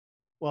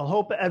Well,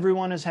 hope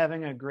everyone is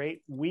having a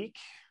great week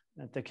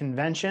at the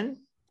convention.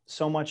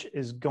 So much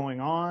is going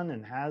on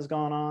and has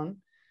gone on.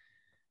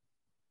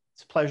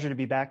 It's a pleasure to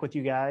be back with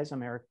you guys.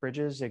 I'm Eric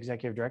Bridges,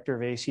 Executive Director of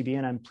ACB,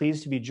 and I'm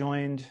pleased to be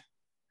joined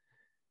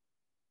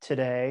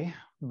today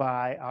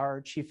by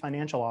our Chief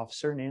Financial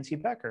Officer, Nancy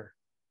Becker.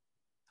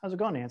 How's it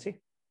going,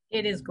 Nancy?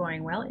 It is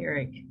going well,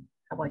 Eric.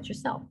 How about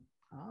yourself?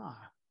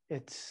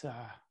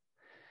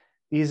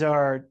 These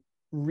are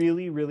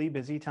really, really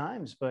busy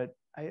times, but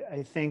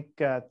I think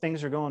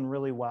things are going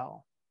really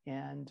well.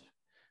 And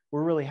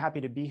we're really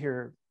happy to be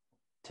here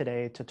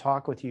today to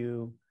talk with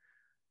you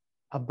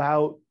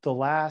about the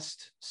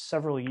last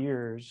several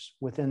years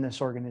within this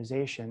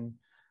organization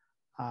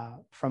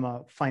from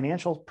a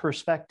financial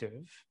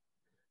perspective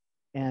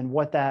and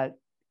what that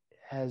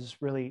has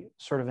really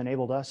sort of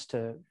enabled us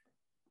to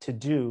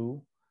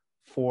do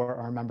for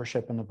our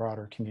membership in the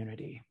broader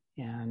community.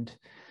 And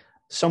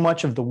so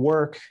much of the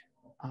work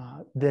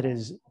that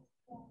is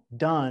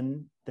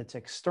done that's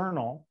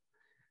external,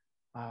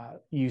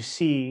 you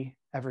see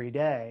every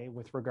day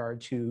with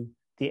regard to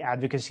the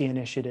advocacy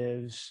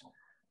initiatives,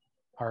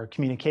 our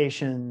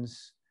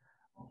communications,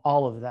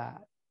 all of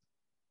that.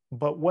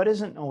 But what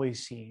isn't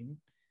always seen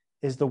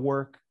is the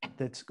work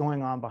that's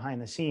going on behind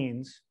the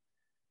scenes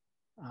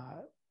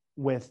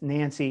with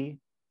Nancy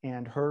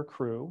and her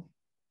crew,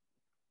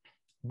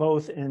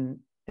 both in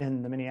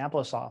the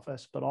Minneapolis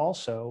office, but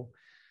also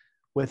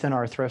within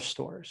our thrift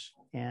stores.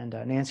 And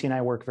Nancy and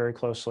I work very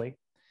closely.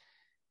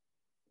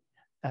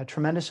 A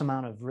tremendous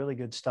amount of really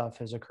good stuff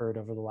has occurred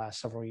over the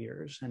last several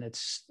years. And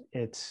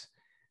it's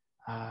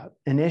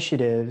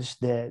initiatives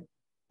that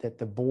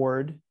the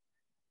board,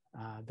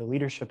 the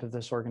leadership of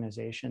this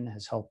organization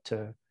has helped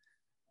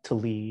to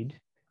lead.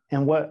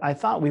 And what I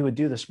thought we would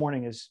do this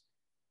morning is,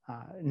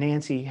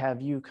 Nancy,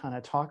 have you kind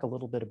of talk a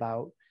little bit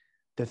about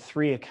the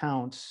three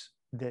accounts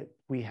that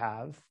we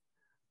have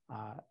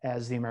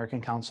as the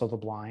American Council of the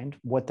Blind,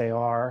 what they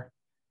are,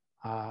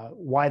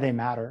 why they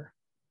matter,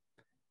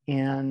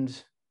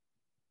 and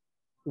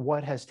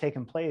what has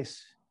taken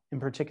place in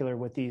particular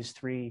with these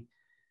three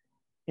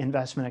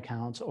investment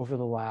accounts over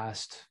the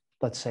last,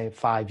 let's say,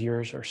 5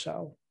 years or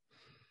so.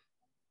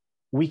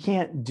 We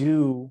can't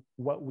do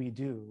what we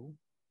do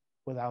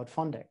without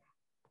funding,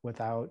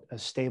 without a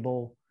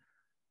stable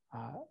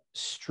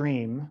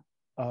stream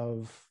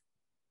of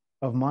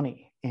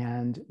money.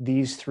 And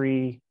these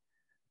three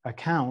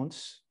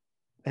accounts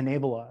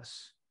enable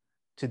us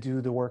to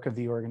do the work of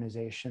the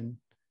organization,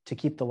 to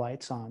keep the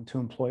lights on, to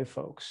employ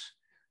folks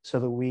so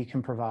that we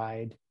can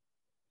provide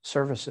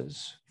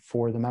services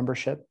for the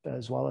membership,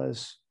 as well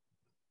as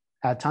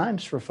at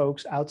times for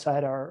folks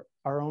outside our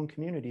own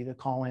community that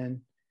call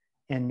in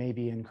and may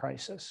be in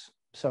crisis.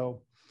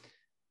 So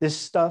this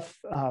stuff,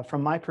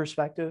 from my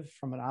perspective,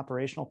 from an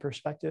operational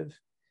perspective,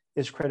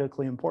 is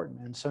critically important.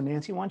 And so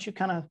Nancy, why don't you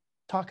kind of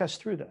talk us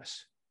through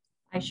this?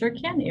 I sure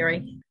can,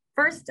 Eric.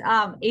 First,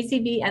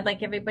 ACB, I'd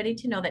like everybody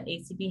to know that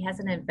ACB has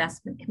an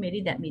investment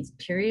committee that meets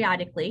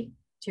periodically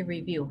to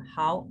review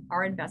how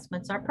our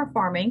investments are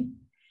performing.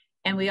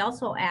 And we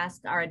also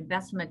asked our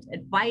investment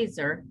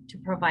advisor to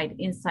provide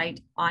insight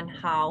on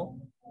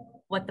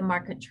what the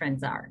market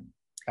trends are.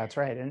 That's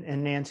right.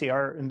 And Nancy,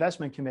 our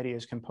investment committee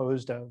is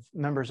composed of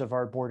members of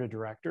our board of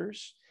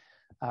directors.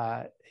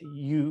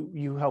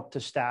 You help to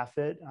staff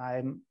it.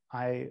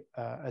 I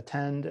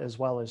attend, as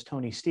well as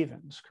Tony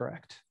Stevens,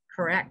 correct?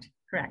 Correct.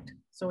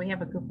 So we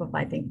have a group of,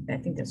 I think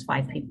there's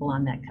 5 people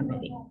on that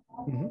committee.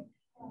 Mm-hmm.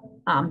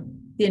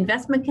 The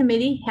investment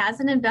committee has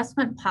an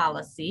investment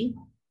policy,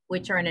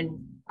 which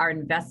our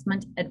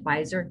investment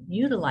advisor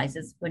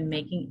utilizes when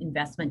making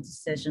investment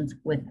decisions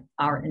with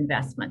our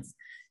investments.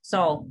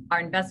 So our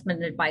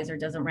investment advisor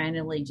doesn't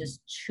randomly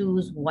just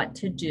choose what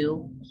to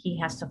do. He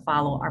has to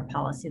follow our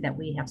policy that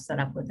we have set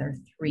up with our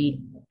 3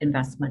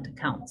 investment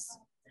accounts.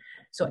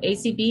 So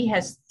ACB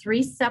has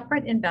 3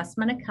 separate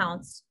investment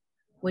accounts,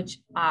 which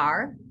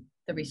are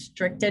the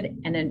restricted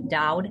and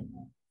endowed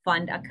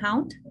fund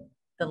account,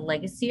 the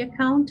legacy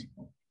account,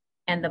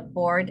 and the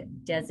board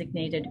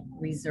designated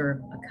reserve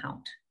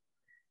account.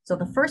 So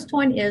the first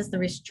one is the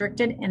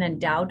restricted and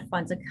endowed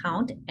funds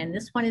account, and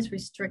this one is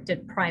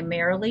restricted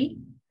primarily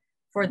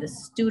for the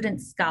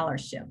student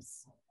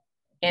scholarships.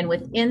 And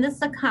within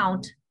this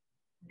account,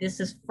 this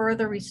is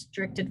further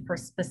restricted for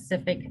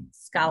specific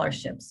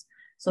scholarships.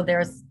 So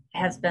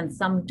has been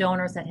some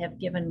donors that have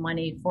given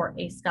money for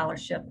a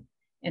scholarship,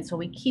 and so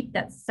we keep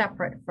that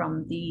separate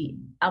from the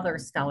other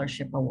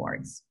scholarship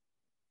awards.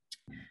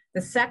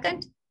 The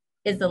second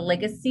is the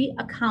legacy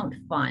account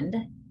fund,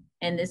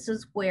 and this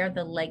is where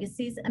the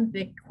legacies and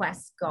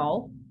bequests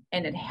go,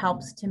 and it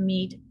helps to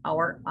meet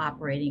our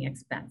operating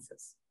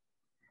expenses.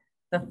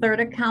 The third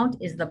account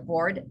is the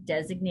board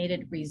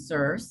designated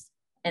reserves,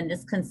 and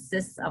this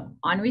consists of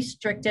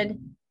unrestricted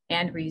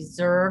and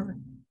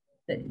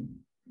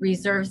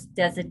reserves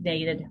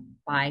designated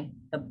by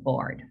the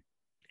board.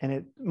 And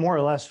it more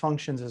or less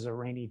functions as a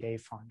rainy day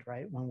fund,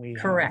 right? When we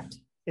have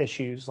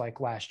issues like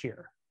last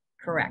year.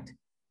 Correct.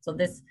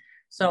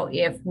 So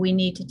if we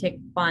need to take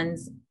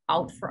funds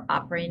out for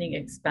operating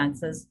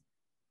expenses,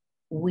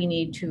 we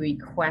need to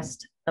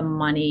request the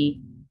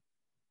money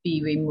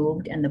be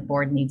removed, and the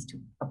board needs to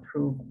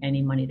approve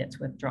any money that's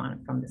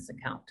withdrawn from this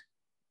account.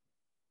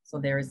 So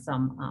there is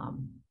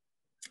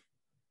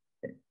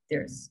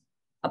there's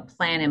a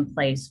plan in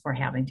place for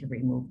having to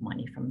remove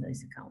money from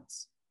these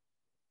accounts.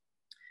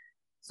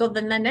 So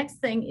then the next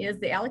thing is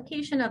the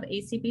allocation of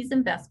ACB's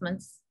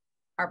investments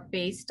are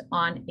based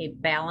on a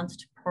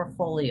balanced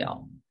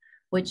portfolio,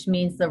 which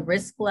means the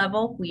risk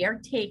level we are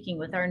taking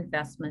with our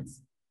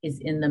investments is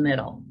in the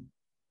middle.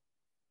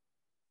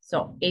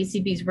 So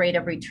ACB's rate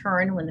of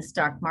return when the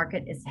stock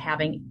market is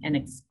having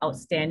an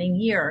outstanding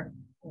year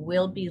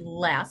will be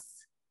less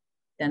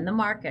than the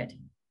market.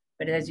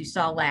 But as you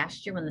saw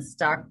last year when the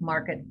stock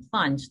market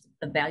plunged,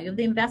 the value of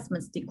the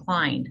investments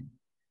declined,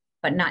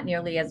 but not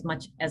nearly as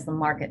much as the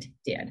market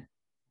did.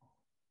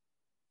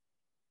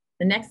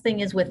 The next thing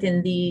is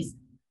within these,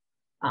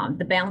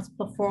 the balanced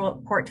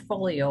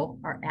portfolio,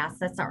 our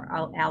assets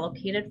are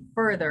allocated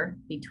further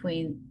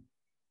between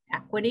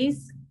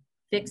equities,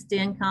 fixed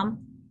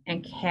income,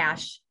 and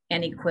cash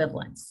and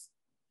equivalents.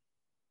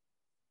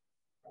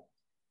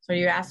 So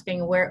you're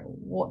asking where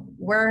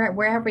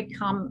have we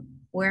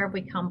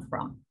come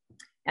from?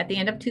 At the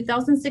end of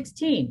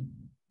 2016,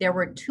 there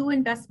were 2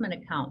 investment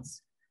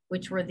accounts,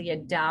 which were the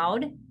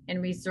endowed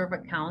and reserve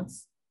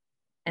accounts,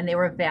 and they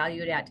were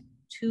valued at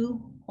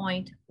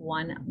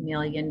 $2.1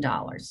 million.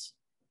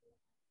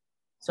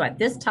 So at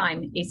this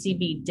time,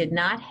 ACB did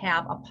not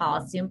have a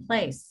policy in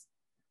place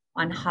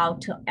on how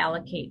to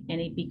allocate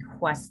any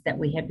bequests that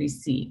we had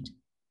received.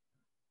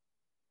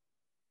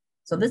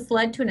 So this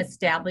led to an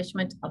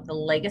establishment of the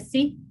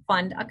Legacy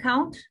Fund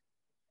account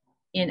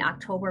in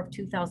October of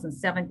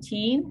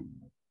 2017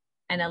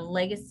 and a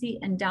Legacy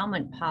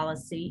Endowment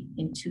policy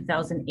in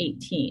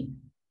 2018.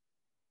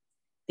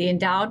 The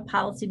endowed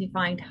policy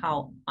defined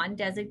how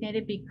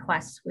undesignated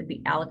bequests would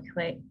be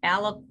allocated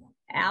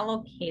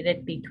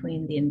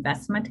between the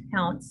investment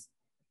accounts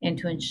and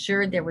to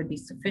ensure there would be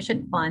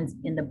sufficient funds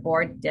in the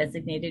board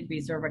designated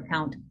reserve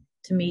account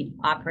to meet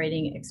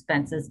operating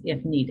expenses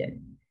if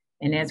needed.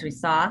 And as we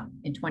saw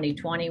in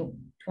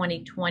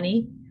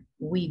 2020,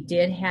 we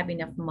did have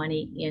enough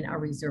money in our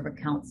reserve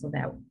account so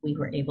that we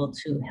were able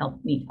to help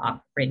meet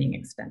operating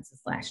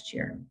expenses last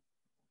year.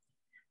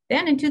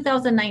 Then in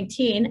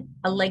 2019,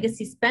 a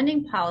legacy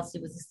spending policy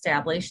was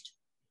established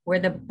where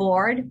the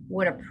board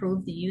would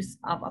approve the use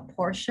of a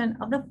portion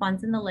of the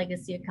funds in the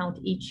legacy account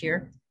each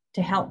year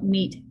to help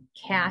meet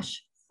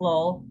cash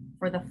flow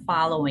for the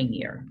following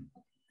year.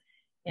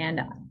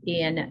 And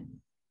in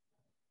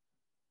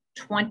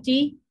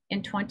 20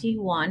 and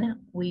 21,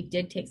 we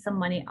did take some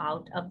money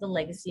out of the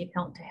legacy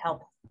account to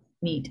help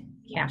meet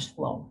cash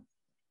flow.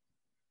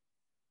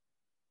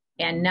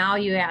 And now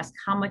you ask,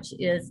 how much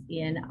is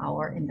in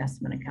our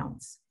investment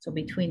accounts? So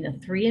between the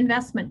 3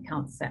 investment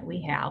accounts that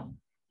we have,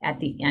 at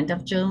the end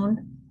of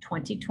June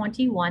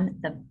 2021,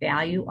 the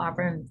value of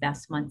our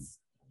investments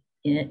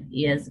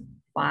is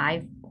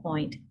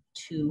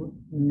 $5.2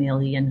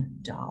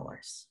 million.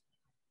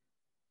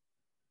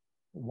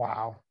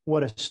 Wow,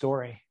 what a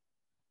story.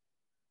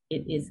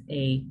 It is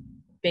a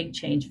big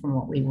change from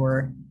what we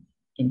were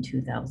in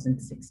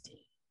 2016.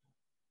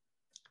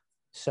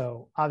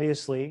 So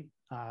obviously,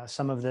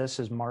 some of this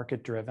is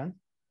market driven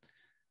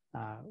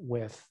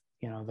with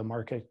the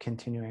market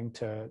continuing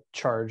to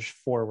charge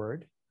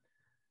forward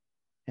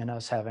and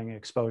us having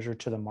exposure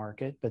to the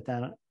market. But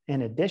then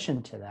in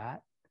addition to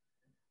that,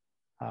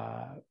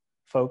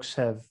 folks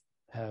have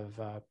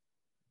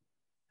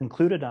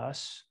included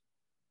us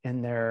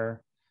in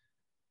their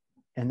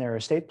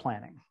estate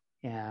planning.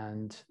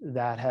 And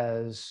that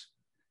has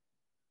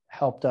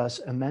helped us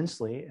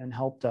immensely and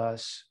helped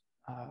us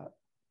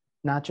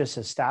not just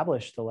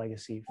establish the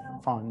legacy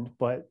fund,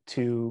 but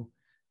to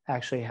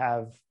actually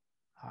have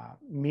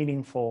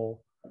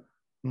meaningful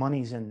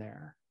monies in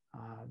there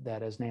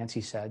that, as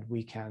Nancy said,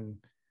 we can,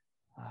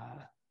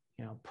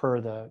 per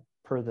the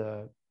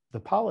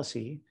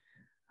policy,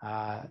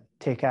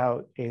 take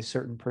out a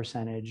certain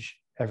percentage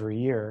every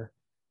year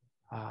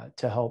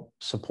to help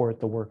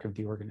support the work of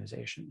the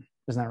organization.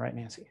 Isn't that right,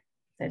 Nancy?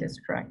 That is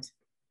correct.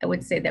 I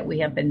would say that we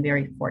have been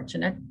very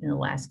fortunate in the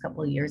last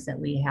couple of years that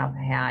we have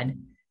had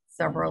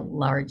several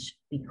large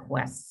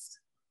bequests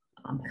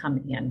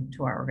come in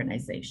to our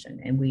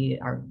organization, and we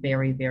are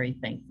very, very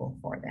thankful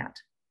for that.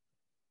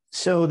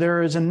 So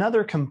there is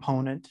another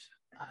component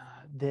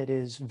that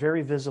is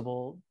very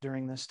visible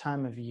during this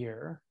time of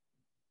year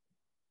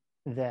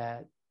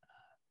that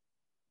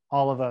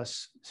all of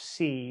us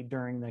see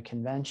during the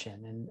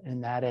convention,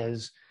 and that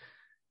is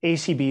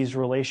ACB's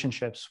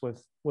relationships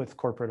with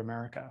corporate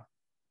America.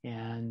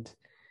 And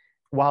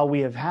while we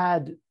have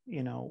had,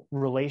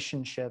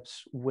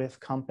 relationships with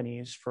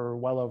companies for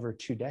well over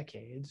 2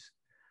 decades,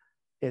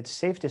 it's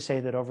safe to say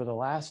that over the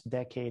last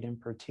decade in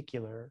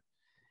particular,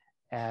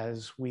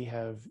 as we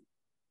have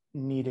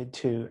needed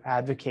to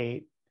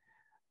advocate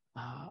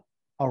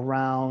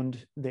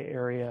around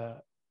the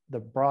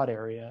broad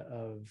area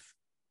of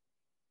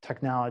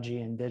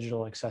technology and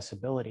digital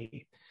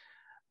accessibility,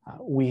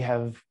 we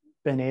have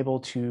been able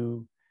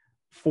to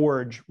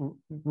forge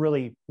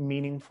really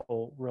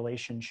meaningful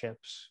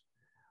relationships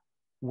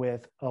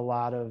with a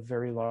lot of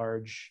very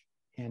large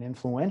and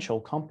influential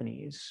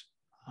companies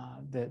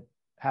that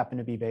happen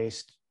to be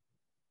based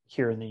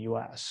here in the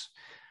US.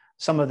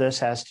 Some of this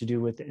has to do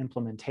with the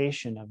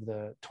implementation of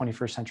the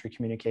 21st Century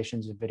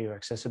Communications and Video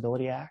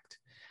Accessibility Act,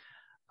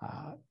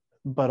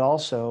 but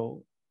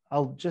also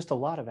just a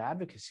lot of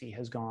advocacy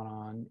has gone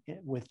on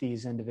with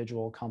these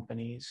individual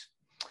companies.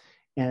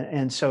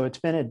 And so it's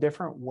been a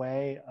different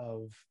way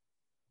of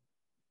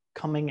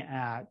coming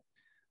at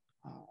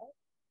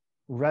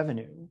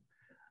revenue.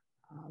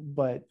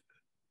 But,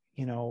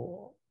 you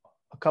know,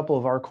 a couple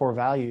of our core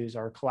values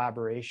are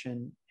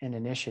collaboration and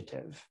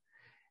initiative,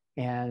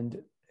 and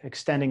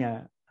extending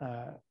a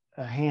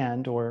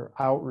hand or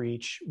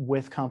outreach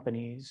with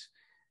companies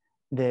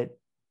that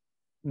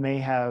may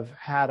have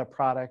had a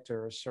product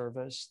or a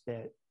service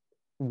that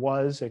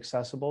was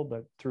accessible,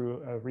 but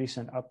through a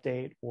recent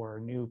update or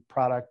a new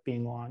product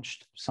being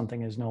launched,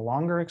 something is no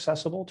longer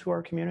accessible to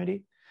our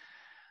community,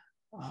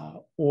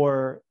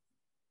 or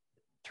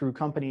through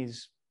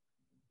companies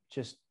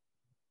just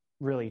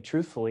really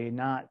truthfully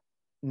not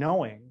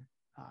knowing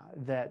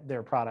that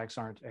their products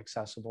aren't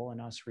accessible and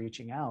us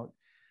reaching out.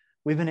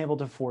 We've been able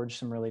to forge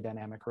some really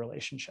dynamic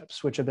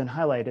relationships, which have been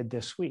highlighted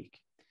this week.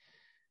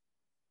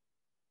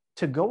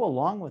 To go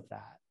along with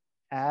that,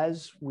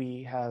 as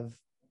we have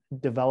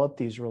developed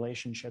these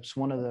relationships,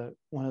 one of the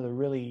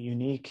really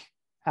unique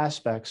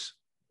aspects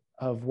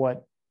of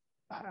what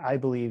I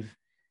believe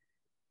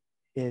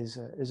is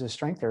a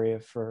strength area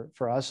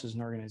for us as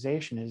an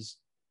organization is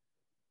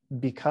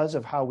because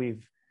of how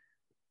we've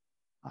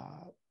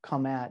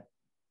come at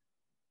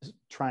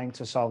trying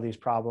to solve these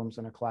problems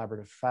in a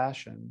collaborative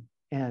fashion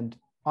and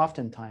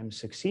oftentimes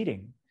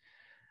succeeding.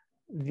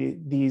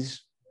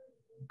 These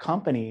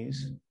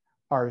companies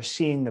are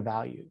seeing the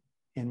value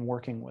in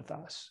working with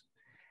us,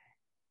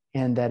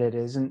 and that it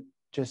isn't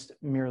just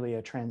merely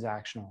a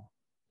transactional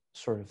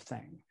sort of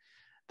thing.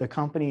 The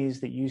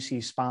companies that you see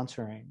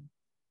sponsoring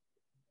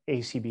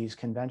ACB's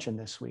convention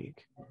this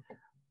week,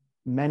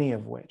 many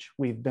of which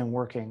we've been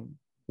working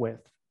with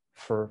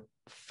for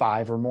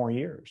 5 or more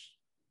years.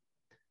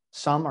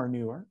 Some are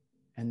newer,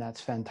 and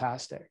that's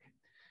fantastic.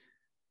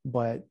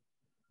 But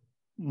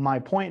my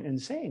point in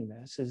saying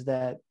this is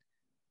that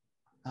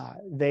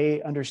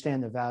they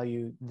understand the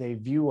value, they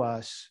view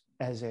us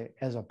as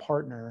a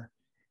partner,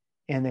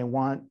 and they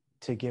want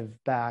to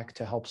give back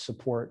to help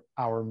support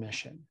our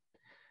mission.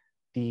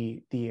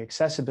 The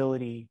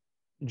accessibility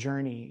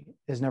journey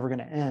is never going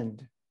to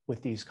end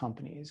with these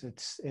companies.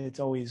 It's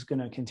always going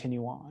to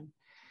continue on.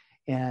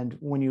 And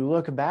when you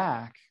look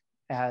back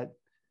at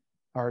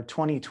our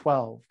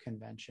 2012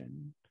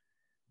 convention,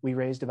 we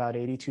raised about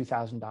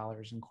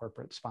 $82,000 in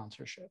corporate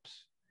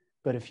sponsorships.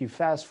 But if you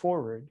fast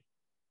forward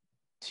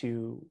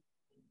to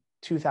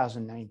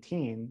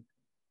 2019,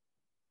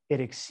 it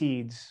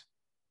exceeds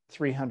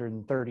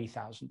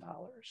 $330,000.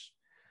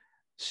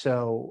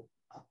 So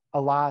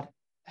a lot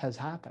has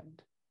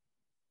happened.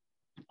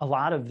 A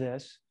lot of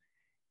this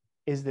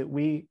is that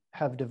we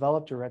have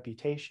developed a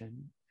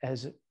reputation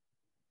as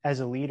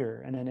a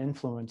leader and an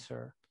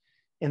influencer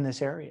in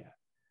this area.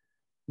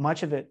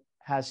 Much of it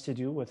has to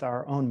do with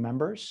our own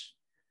members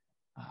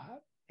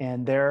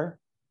and their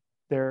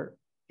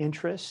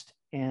interest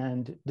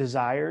and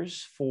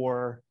desires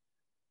for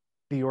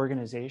the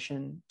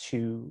organization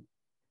to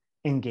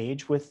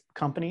engage with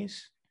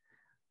companies.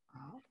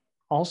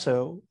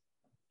 Also,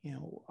 you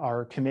know,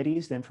 our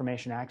committees, the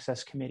Information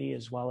Access Committee,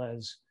 as well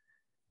as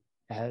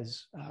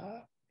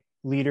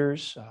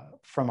leaders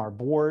from our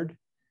board,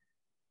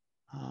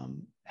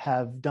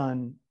 have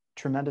done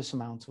tremendous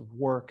amounts of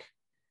work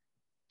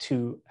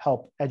to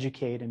help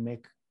educate and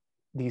make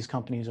these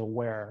companies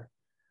aware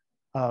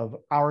of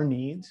our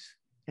needs,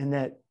 and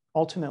that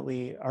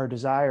ultimately our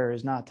desire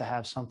is not to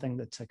have something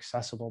that's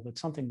accessible, but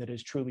something that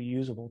is truly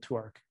usable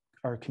to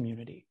our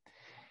community.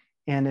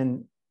 And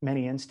in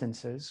many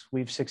instances,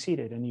 we've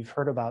succeeded, and you've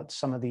heard about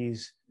some of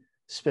these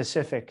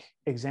specific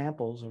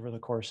examples over the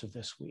course of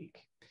this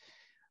week.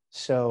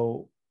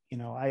 So, you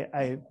know,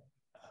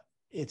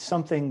 it's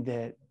something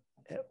that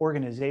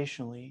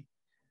organizationally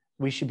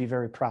we should be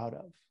very proud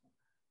of,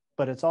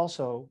 but it's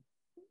also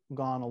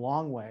gone a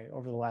long way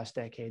over the last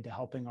decade to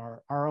helping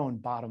our own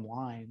bottom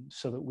line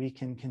so that we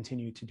can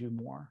continue to do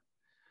more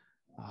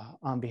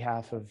on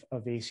behalf of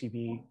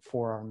ACB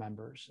for our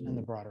members and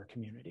the broader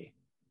community.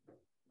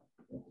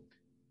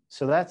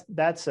 So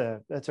that's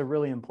a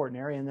really important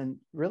area. And then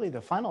really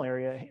the final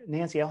area,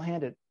 Nancy, I'll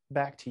hand it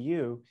back to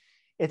you.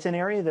 It's an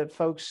area that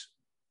folks,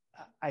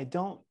 I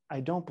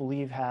don't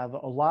believe have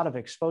a lot of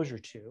exposure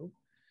to.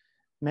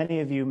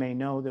 Many of you may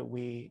know that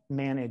we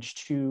manage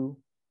 2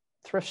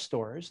 thrift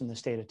stores in the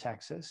state of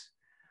Texas.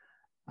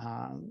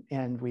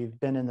 And we've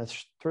been in the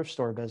thrift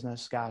store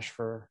business, gosh,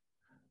 for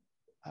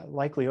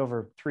likely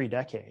over 3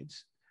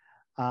 decades.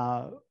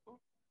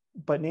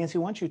 But Nancy,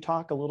 why don't you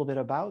talk a little bit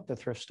about the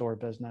thrift store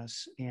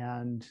business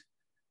and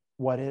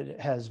what it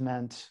has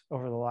meant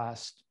over the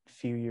last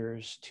few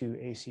years to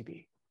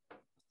ACB?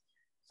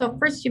 So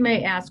first you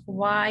may ask,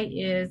 why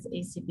is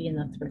ACB in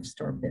the thrift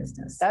store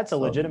business? That's a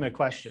legitimate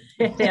question.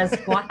 It is.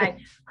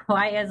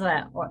 Why is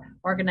an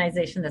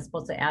organization that's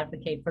supposed to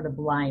advocate for the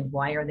blind,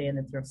 why are they in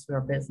the thrift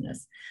store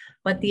business?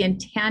 But the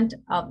intent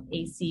of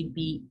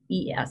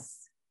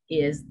ACBES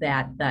is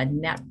that the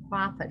net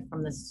profit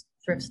from the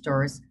thrift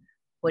stores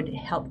would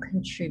help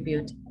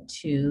contribute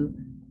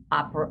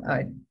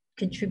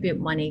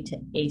money to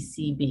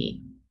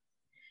ACB.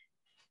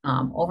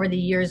 Over the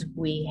years,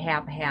 we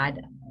have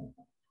had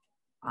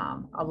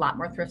a lot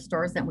more thrift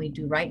stores than we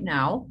do right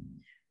now,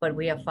 but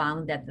we have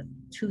found that the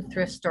two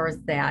thrift stores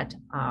that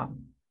are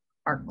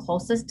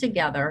closest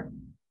together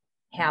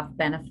have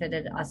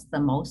benefited us the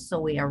most.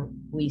 So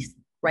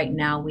right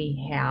now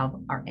we have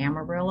our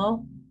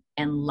Amarillo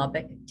and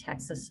Lubbock,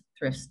 Texas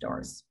thrift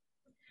stores.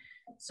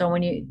 So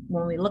when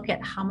we look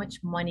at how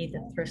much money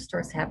the thrift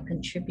stores have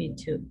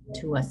contributed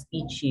to us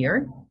each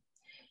year,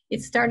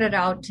 it started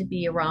out to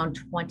be around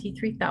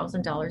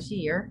 $23,000 a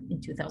year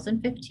in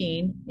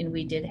 2015, and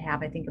we did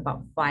have, I think,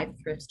 about 5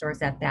 thrift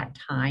stores at that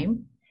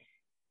time,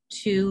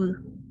 to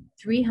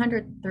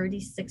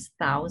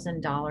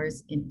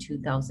 $336,000 in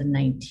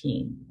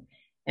 2019.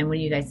 And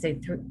when you guys say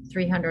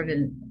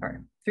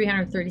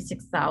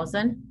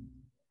 336,000,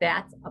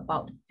 that's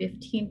about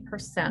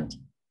 15%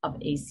 of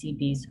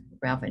ACB's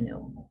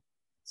revenue.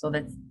 So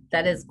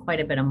that is quite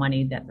a bit of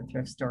money that the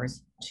thrift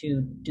stores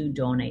do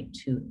donate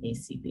to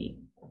ACB.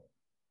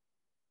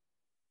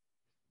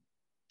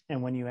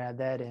 And when you add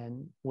that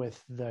in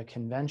with the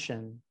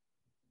convention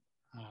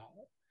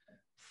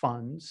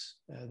funds,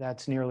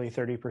 that's nearly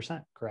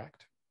 30%,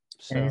 correct?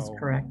 So that is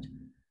correct.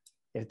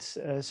 It's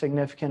a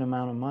significant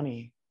amount of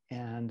money,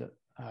 and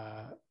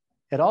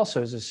it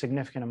also is a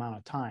significant amount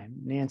of time.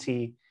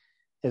 Nancy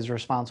is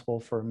responsible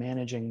for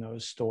managing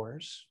those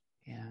stores,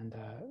 and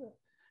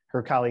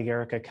her colleague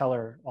Erica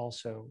Keller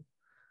also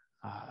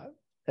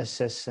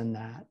assists in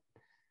that.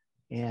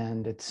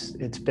 And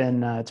it's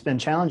been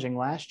challenging.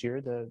 Last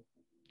year, the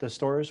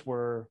stores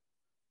were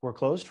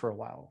closed for a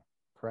while,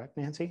 correct,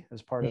 Nancy,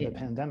 as part of the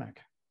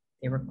pandemic?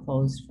 They were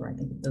closed for, I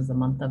think it was the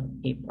month of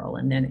April.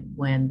 And then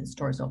when the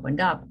stores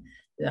opened up,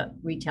 the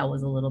retail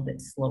was a little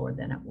bit slower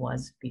than it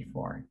was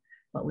before.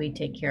 But we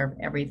take care of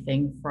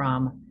everything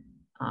from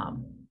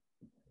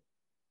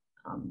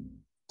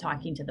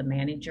talking to the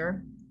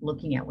manager,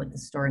 looking at what the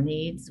store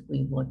needs,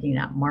 we're looking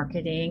at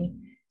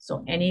marketing.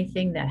 So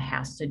anything that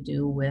has to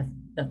do with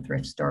the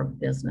thrift store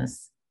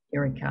business,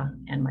 Erica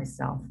and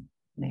myself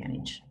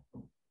manage.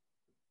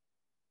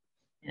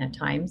 And at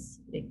times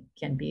it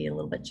can be a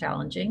little bit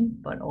challenging,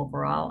 but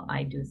overall,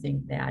 I do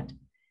think that,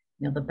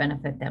 the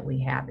benefit that we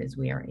have is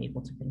we are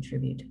able to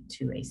contribute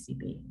to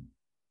ACB.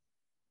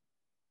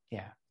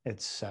 Yeah,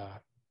 it's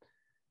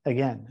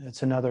again,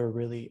 it's another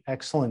really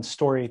excellent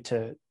story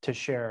to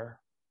share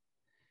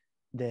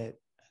that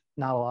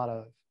not a lot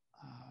of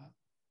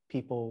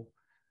people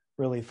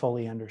really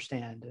fully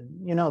understand.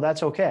 And,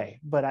 that's okay.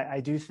 But I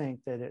do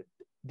think that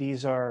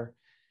these are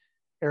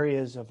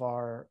areas of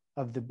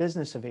the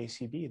business of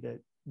ACB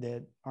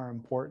that are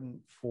important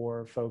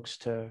for folks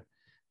to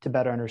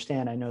better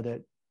understand. I know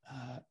that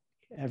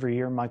every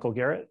year Michael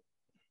Garrett,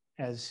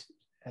 as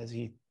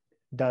he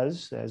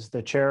does as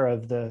the chair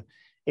of the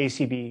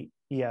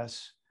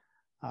ACBES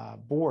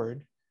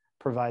board,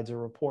 provides a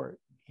report.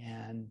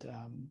 And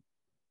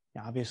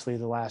obviously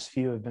the last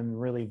few have been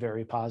really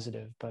very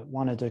positive, but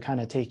wanted to kind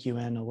of take you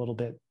in a little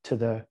bit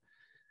to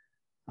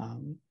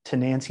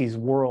Nancy's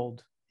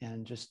world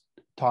and just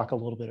talk a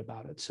little bit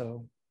about it.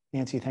 So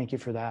Nancy, thank you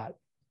for that.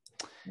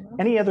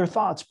 Any other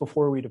thoughts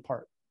before we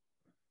depart?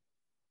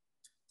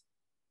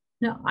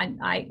 No, I'm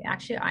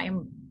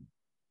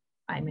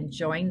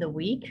enjoying the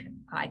week.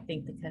 I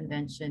think the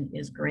convention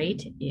is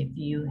great. If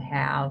you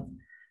have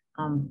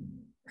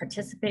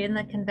participated in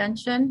the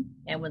convention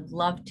and would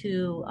love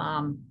to,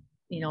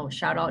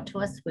 shout out to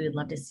us, we would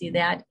love to see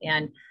that.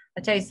 And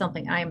I'll tell you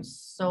something, I am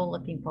so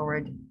looking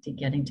forward to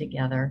getting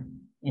together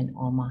in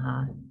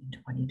Omaha in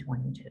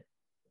 2022.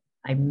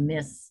 I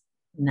miss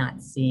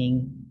not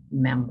seeing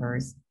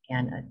members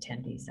and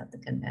attendees at the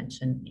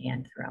convention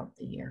and throughout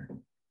the year.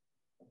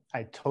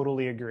 I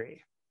totally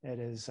agree. It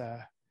is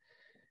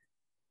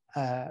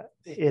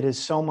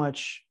so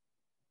much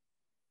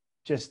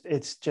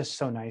it's just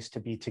so nice to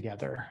be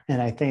together.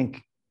 And I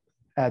think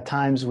at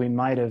times we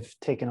might have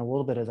taken a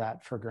little bit of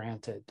that for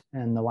granted.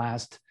 And the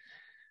last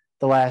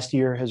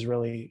year has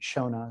really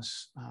shown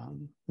us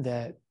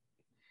that,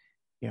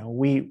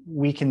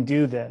 we can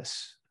do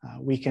this.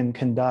 We can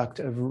conduct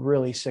a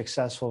really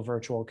successful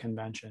virtual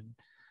convention,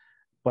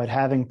 but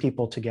having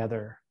people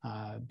together,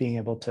 being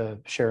able to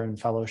share in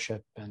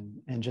fellowship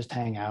and just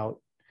hang out,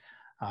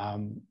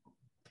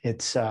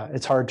 it's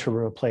hard to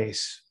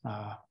replace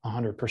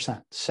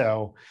 100%.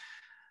 So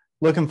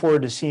looking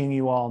forward to seeing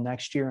you all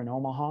next year in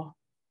Omaha,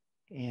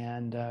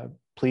 and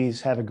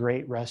please have a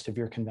great rest of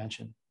your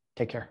convention.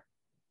 Take care.